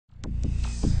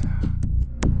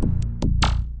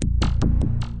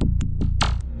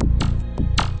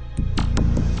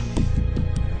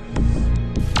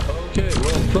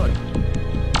Look.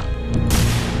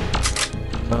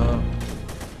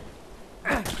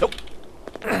 Nope.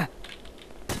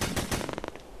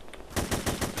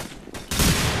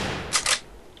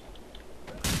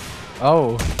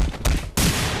 Oh.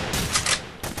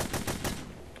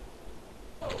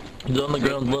 He's on the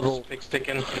ground level. Big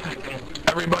sticking.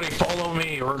 Everybody follow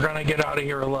me. We're gonna get out of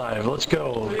here alive. Let's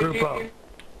go. Group up.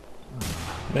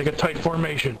 Make a tight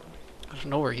formation. I don't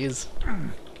know where he is.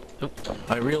 Nope.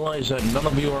 I realize that none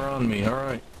of you are on me.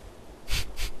 Alright.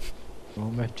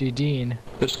 OMFG Dean.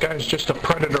 This guy's just a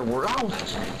predator. We're out.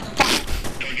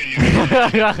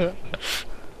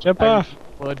 Jump off.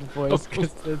 Blood voice,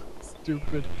 because it's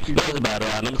stupid. That was a bad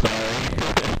round, I'm sorry.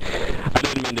 I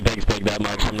didn't mean to big spike that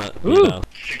much, I'm not, Ooh. you know.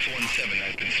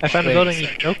 I found a building you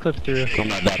can no clip through. I'm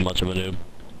not that much of a noob.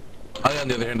 I, on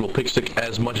the other hand, will pick stick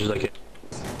as much as I can.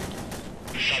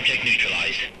 Subject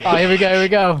neutralized. Oh, here we go, here we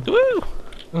go. Woo!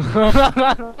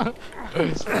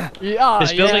 Yeah,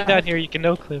 This building down here you can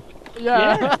no clip.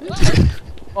 Yeah.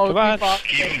 Oh, Come on.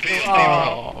 keep up.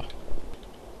 Oh.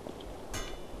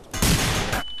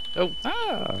 Oh.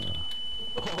 Ah.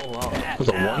 Oh wow. That was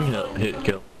a one-hit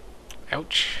kill.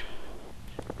 Ouch.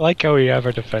 I like how we have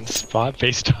our defense spot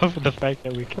based off of the fact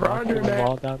that we can walk Roger through the that.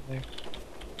 wall down there.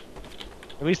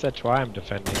 At least that's why I'm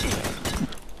defending the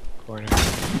corner.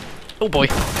 Oh boy.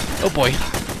 Oh boy.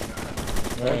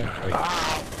 In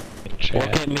chat.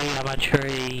 Look at me, I'm a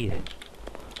tree.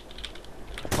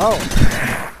 Oh.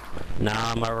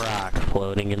 Now I'm a rock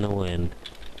floating in the wind.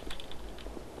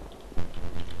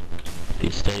 If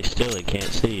you stay still, he can't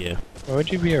see you. Why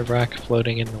would you be a rock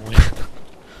floating in the wind?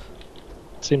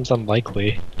 Seems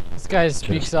unlikely. This guy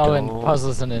speaks Just all in don't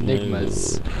puzzles and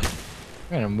enigmas. move.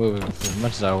 I'm gonna move as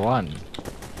much as I want.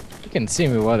 You can see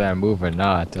me whether I move or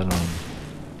not. I don't.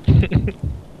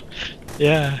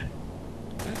 Yeah.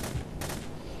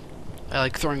 I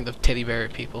like throwing the teddy bear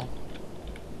at people.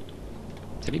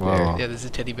 Teddy bear. Yeah, there's a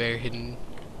teddy bear hidden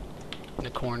in a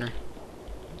corner.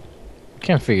 I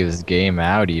can't figure this game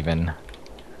out even.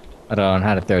 I don't know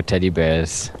how to throw teddy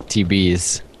bears.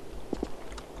 TBs.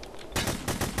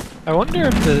 I wonder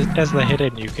if as the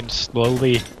hidden you can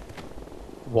slowly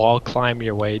wall climb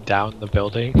your way down the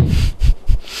building.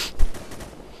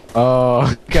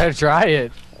 Oh, gotta try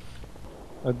it.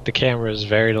 The camera is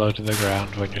very low to the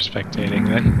ground when you're spectating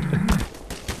then.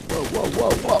 Whoa, whoa,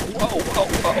 whoa, whoa, whoa, whoa,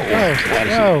 whoa.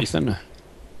 No. Ethan.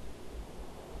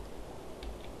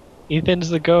 Ethan's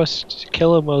the ghost.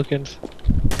 Kill him, Wilkins.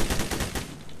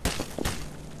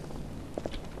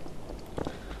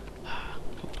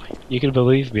 You can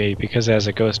believe me, because as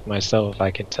a ghost myself,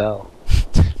 I can tell.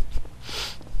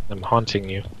 I'm haunting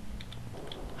you.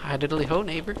 Hi diddly ho,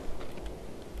 neighbor.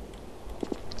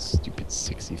 Stupid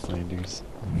 60 Flanders.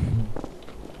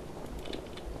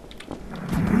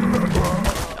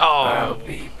 Oh,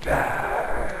 be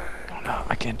back. Oh no,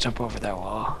 I can't jump over that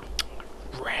wall.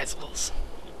 razzles.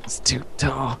 It's too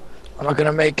tall. I'm not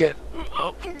gonna make it.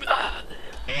 Oh, ah.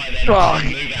 Oh,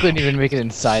 couldn't even make it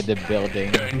inside the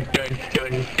building.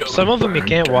 Some of them you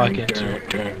can't walk into.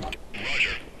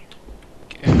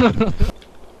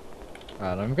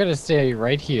 Alright, I'm gonna stay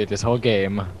right here this whole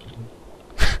game.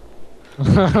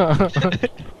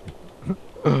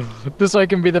 This way I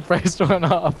can be the first one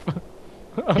off.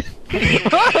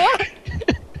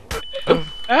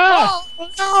 Ah!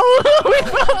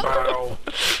 Wow.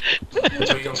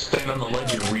 So you don't stand on the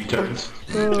ledge, you retards.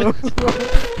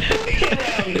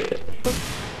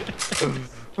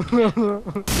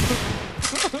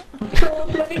 Throw a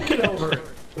blanket over it.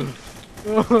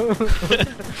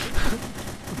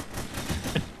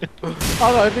 Oh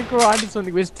no, I think we're onto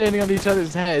something. We're standing on each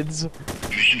other's heads. I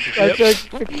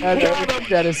think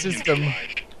that a system.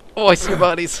 Oh, I see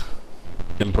bodies.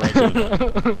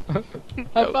 Impressive.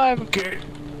 High five. Get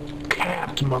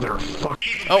capped,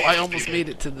 motherfucker. Oh, I almost made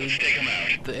it to the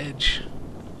edge.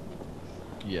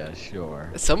 Yeah,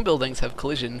 sure. Some buildings have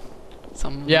collision.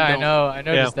 Some Yeah, I don't. know. I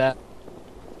noticed that.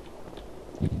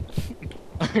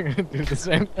 I'm gonna do the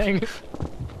same thing.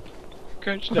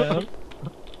 Crouch down.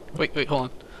 Wait, hold on.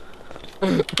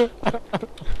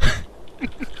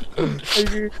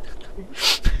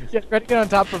 Yeah, try to get on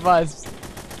top of us.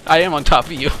 I am on top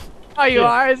of you. Oh, you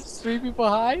are? Is 3 people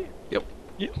high? Yep.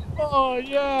 Oh,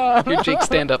 yeah. Here, Jake,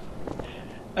 stand up.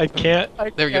 I can't.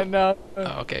 There we go. cannot.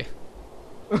 Oh, okay.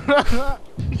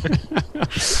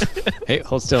 Hey,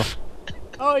 hold still.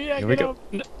 Oh, yeah, Here we get go. up.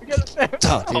 Get up there.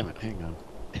 Oh, damn it. Hang on.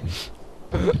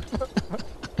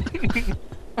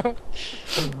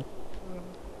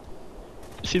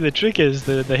 See, the trick is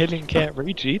the hidden can't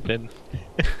reach Ethan.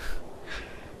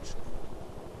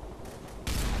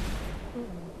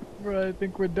 Bro, I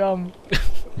think we're dumb.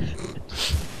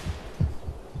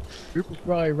 Group is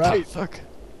probably right. Fuck.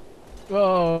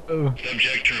 Oh.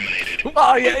 Subject terminated.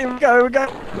 Oh yeah, here we go, here we go.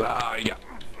 Ah, yeah.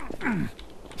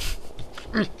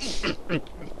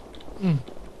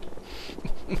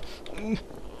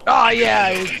 Oh yeah,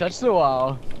 it touched the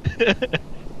wall.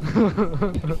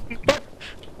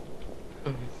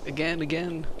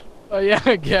 Again. Oh yeah,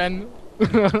 again.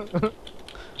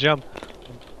 Jump.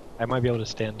 I might be able to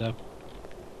stand up.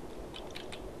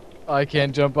 I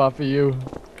can't jump off of you.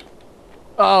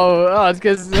 Oh, it's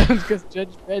because Judge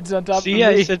Red's on top See, of yeah,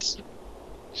 me. it's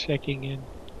checking in.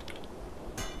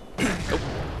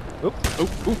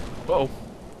 Whoa.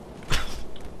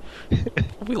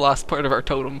 We lost part of our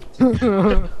totem.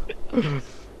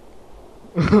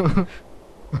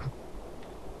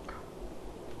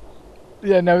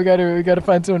 Yeah, now we gotta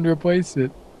find someone to replace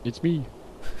it. It's me.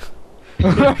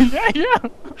 Yeah.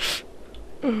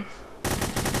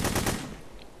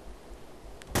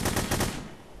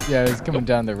 Yeah, it's coming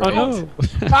down the right. Oh no!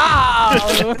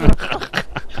 Ah!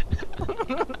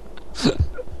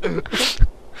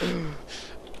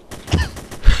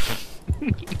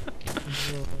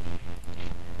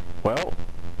 Well,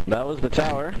 that was the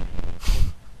tower.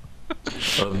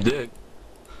 Of Dick.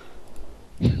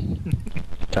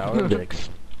 Tower of Dicks.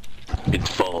 It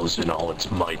falls in all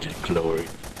its might and glory.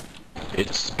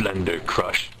 Its splendor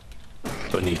crushed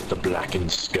beneath the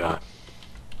blackened sky.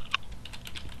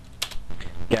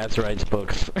 Gats writes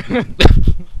books. Are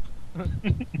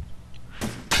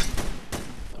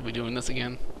we doing this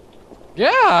again?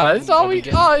 Yeah, that's all What we we.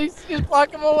 getting? Oh, he's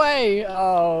blocking him away.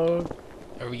 Oh.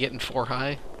 Are we getting 4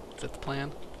 high? Is that the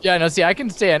plan? Yeah, no, see, I can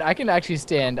actually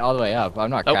stand all the way up. I'm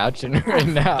not Oh. crouching right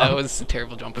now. That was a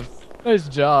terrible jumping. Nice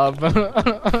job.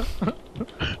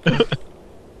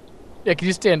 Yeah, can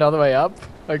you stand all the way up?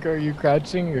 Like, are you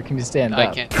crouching, or can you stand I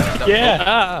up? can't. stand up. Yeah!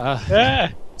 Ah! Ah!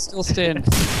 Still stand.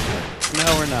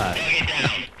 No, we're not. Target down.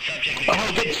 Subject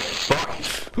Oh, get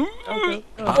fucked. Oh.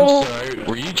 I'm sorry,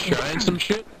 were you trying some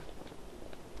shit?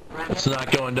 It's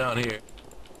not going down here.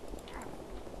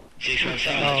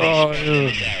 617 Oh, in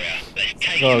this area. Let's take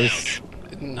him Close. out.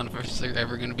 None of us are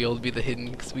ever going to be able to be the hidden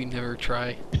because we never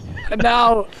try.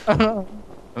 No.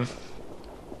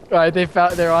 Alright,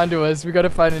 they're onto us. We gotta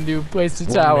find a new place to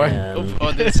tower. Oh, on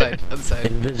the other side. Other side.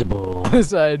 Invisible. Other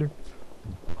side.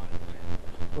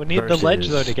 We need the ledge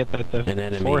though Versus to get the An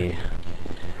enemy.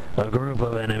 fort. A group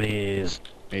of enemies.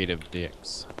 Made of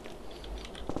dicks.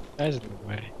 That's in the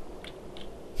way.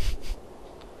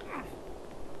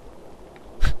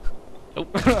 Oh.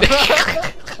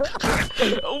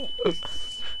 Oh.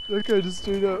 That guy just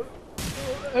straight up.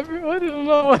 Everyone didn't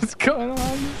know what's going on.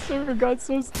 The server got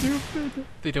so stupid.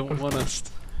 They don't want us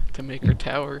to make our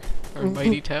tower, our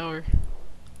mighty tower.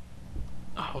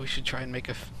 Oh, we should try and make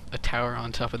a tower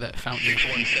on top of that fountain.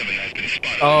 617 has been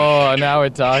spotted. Oh, now we're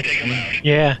Take him talking. out.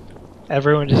 Yeah.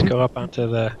 Everyone just go up onto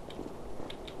the.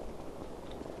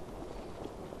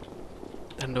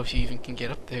 I don't know if you even can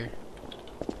get up there.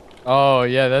 Oh,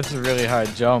 yeah, that's a really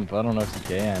hard jump. I don't know if you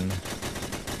can.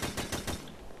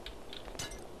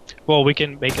 Well, we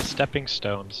can make a stepping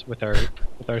stones with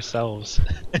ourselves.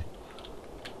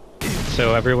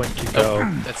 So everyone can go.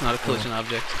 That's not a collision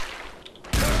object.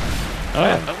 Oh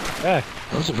yeah. Oh, Yeah.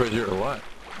 I'm surprised you're alive.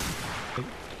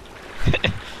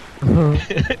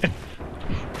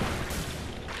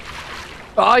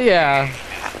 Oh, yeah.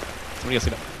 Somebody else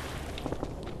get up.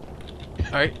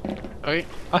 alright. Alright.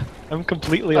 I'm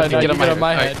completely Oh, on no, get you on my get on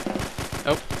my head. head.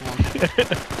 Oh, hold on.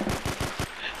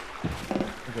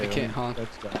 Okay, can't, hold on.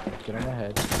 That's done. Get on my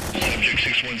head. Subject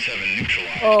 617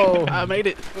 neutralized. Oh, I made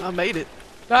it. I made it.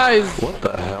 nice. What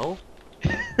the hell?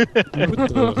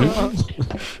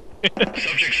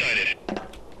 Subject sighted.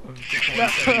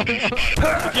 617 has been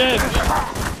spotted. Again!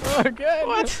 Again.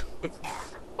 What?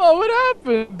 Oh, what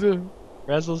happened?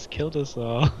 Razzles killed us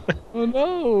all. Oh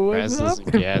no, what Razzles and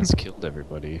happened? Gaz killed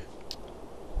everybody.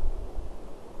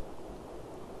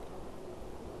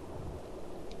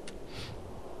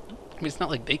 I mean, it's not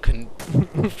like they couldn't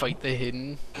fight the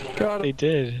hidden. Got They it.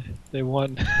 did. They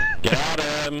won. Got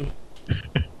him.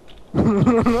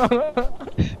 Move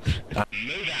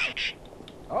out.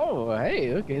 Oh,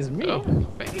 hey, look, it's me. Oh,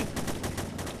 bang.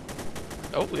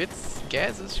 Oh, it's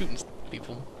Gaz is shooting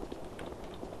people.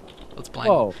 Let's blind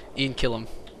Oh, Ian, kill him.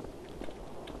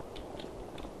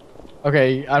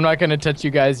 okay, I'm not gonna touch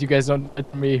you guys. You guys don't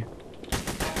touch me.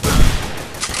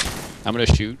 I'm gonna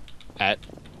shoot at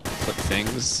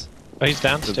things Oh, he's so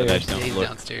that I downstairs. Yeah, don't he's look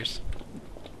downstairs.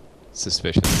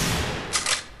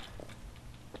 suspicious.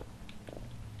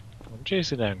 I'm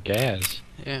chasing down Gaz.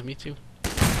 Yeah, me too.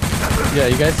 Yeah,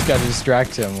 you guys gotta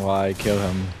distract him while I kill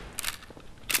him.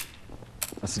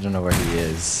 also don't know where he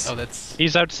is. Oh, that's.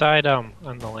 He's outside on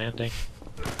the landing.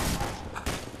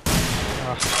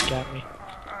 Oh, got me.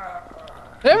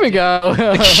 There we go.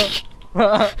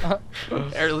 Alright,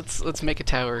 let's make a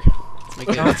tower. Let's make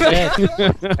Oh, it.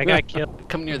 dead. I got killed.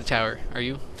 Come near the tower. Are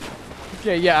you?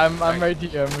 Okay, yeah, I'm right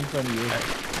here. I'm in front of you.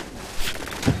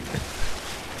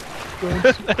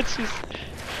 That's just.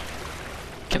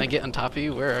 Can I get on top of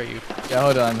you? Where are you? Yeah,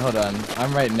 hold on.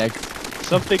 I'm right next.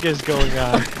 Something is going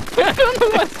on. I don't know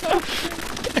what's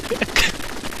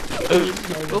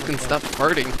happening. Wilkin, stop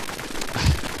farting.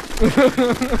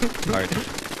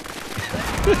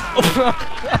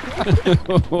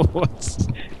 What?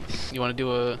 You want to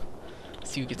do a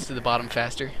see who gets to the bottom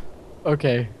faster?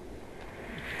 Okay.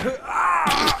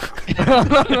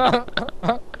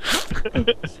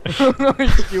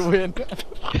 You win.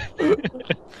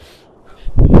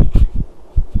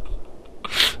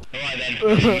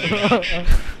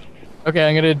 Okay,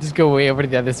 I'm gonna just go way over to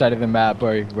the other side of the map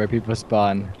where people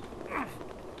spawn.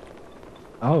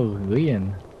 Oh,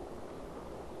 Leon.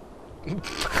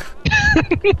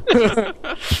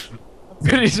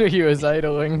 Pretty sure he was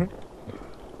idling.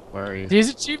 Where are you? He's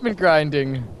achievement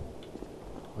grinding.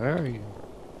 Where are you?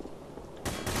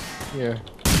 Here.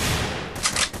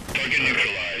 Target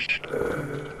neutralized.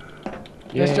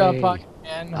 Nice job, Yay. Pocket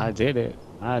Man. I did it.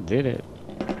 I did it.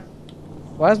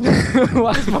 Why's my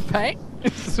paint?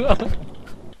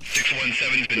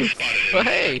 617's been spotted in Oh, the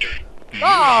hey. sector.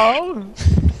 Oh!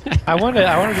 I wanted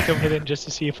to go hidden just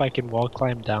to see if I can wall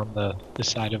climb down the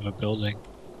side of a building.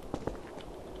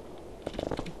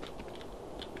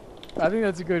 I think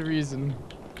that's a good reason.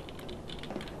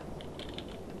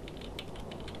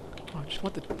 Oh, I just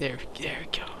want the there we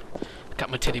go. Got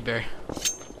my teddy bear.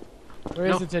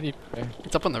 Where's No. the teddy bear?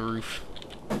 It's up on the roof.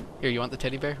 Here, you want the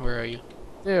teddy bear? Where are you?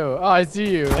 Ew. Oh, I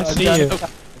see you. I I'm see down- you.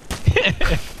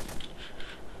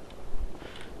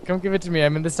 Come give it to me.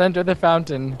 I'm in the center of the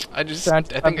fountain. I just Trying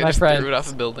to I think find I just my friend. threw it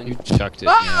off a building. You chucked it.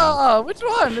 Yeah. Ah! Which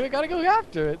one? We gotta go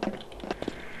after it.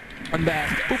 I'm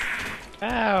back.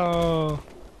 Ow!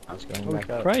 I was going Oh, back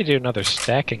up. Probably do another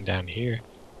stacking down here.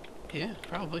 Yeah,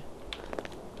 probably.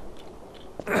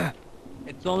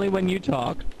 It's only when you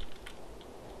talk.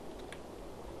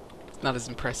 It's not as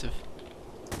impressive.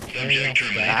 Subject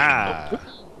terminated. Ah.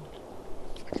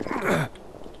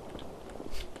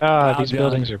 Ah, Wow, these John.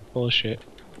 buildings are bullshit.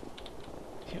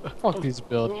 Fuck these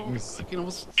buildings. I can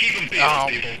almost. Keep them peeled, Ow.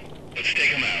 people. Let's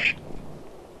take them out.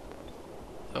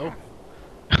 Oh,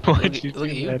 Why'd at- you look do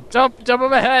at you. that? Jump on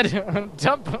my head.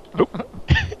 Jump.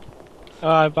 Oh,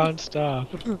 I bounced off.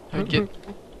 Get.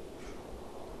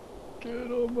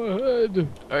 Get on my head.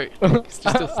 All right. Stay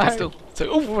still. Stay still. So,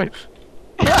 oh, Wait.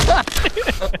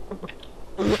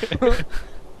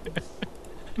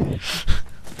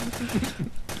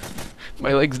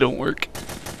 my legs don't work.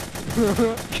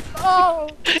 Oh.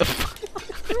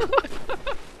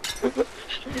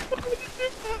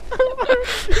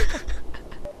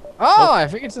 Oh, I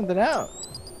figured something out.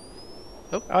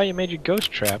 Oh, you made your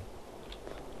ghost trap.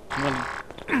 Come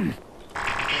on.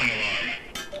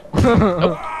 Deploying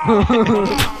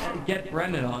alarm. Get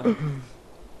Brendan on.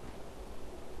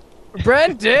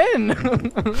 Brendan.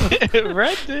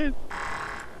 Brendan!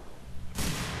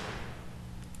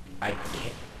 I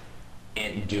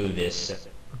can't do this.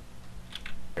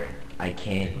 I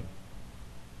can't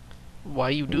Why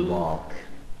you do? walk.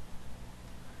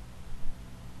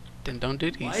 Then don't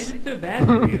do Why these. is it so bad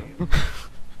for you?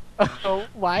 Oh,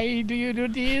 why do you do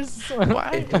this?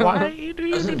 Why? Why do you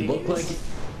do Doesn't look these?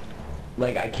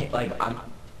 like I can't I'm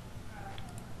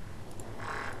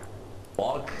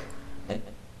walk and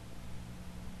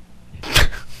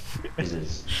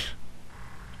Jesus.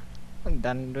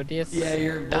 Don't do this. Yeah,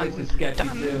 your voice is sketchy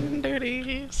too. Don't do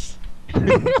these. Don't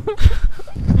do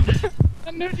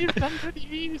this. Don't do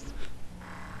this.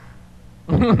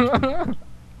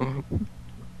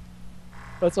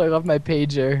 That's why I love my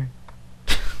pager.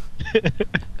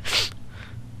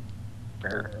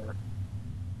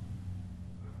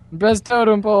 Best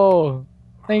totem pole.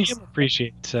 Thanks.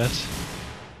 Appreciate that.